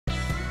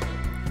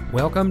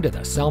Welcome to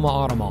the Selma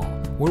Auto Mall,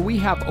 where we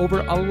have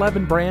over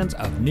 11 brands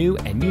of new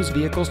and used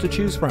vehicles to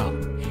choose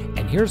from.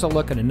 And here's a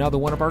look at another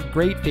one of our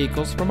great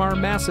vehicles from our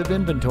massive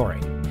inventory,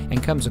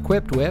 and comes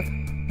equipped with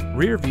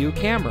rear view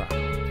camera,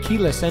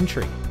 keyless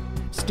entry,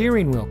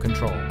 steering wheel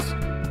controls,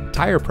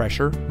 tire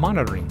pressure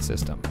monitoring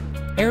system,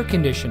 air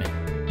conditioning,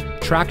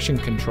 traction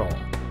control,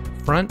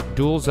 front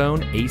dual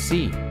zone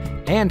AC,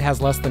 and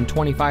has less than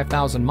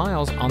 25,000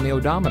 miles on the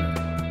odometer.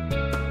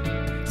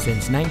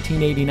 Since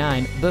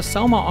 1989, the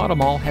Selma Auto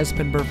Mall has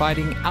been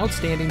providing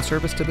outstanding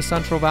service to the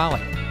Central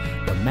Valley.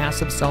 The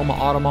massive Selma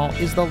Auto Mall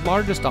is the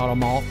largest auto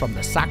mall from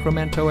the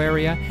Sacramento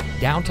area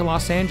down to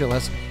Los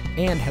Angeles,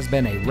 and has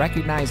been a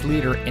recognized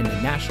leader in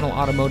the National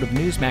Automotive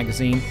News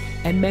magazine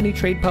and many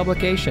trade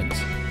publications.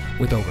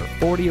 With over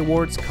 40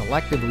 awards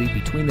collectively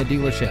between the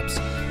dealerships,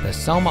 the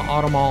Selma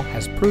Auto Mall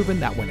has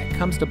proven that when it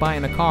comes to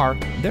buying a car,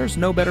 there's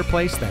no better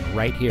place than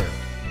right here.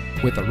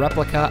 With a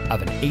replica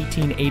of an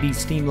 1880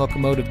 steam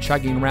locomotive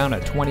chugging around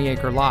a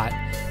 20-acre lot,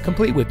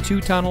 complete with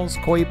 2 tunnels,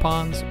 koi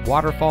ponds,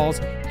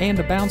 waterfalls, and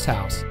a bounce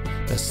house,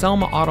 the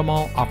Selma Auto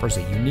Mall offers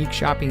a unique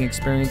shopping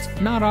experience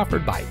not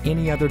offered by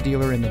any other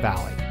dealer in the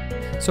valley.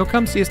 So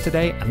come see us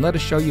today and let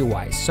us show you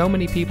why so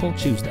many people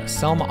choose the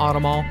Selma Auto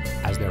Mall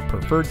as their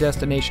preferred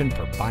destination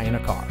for buying a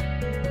car.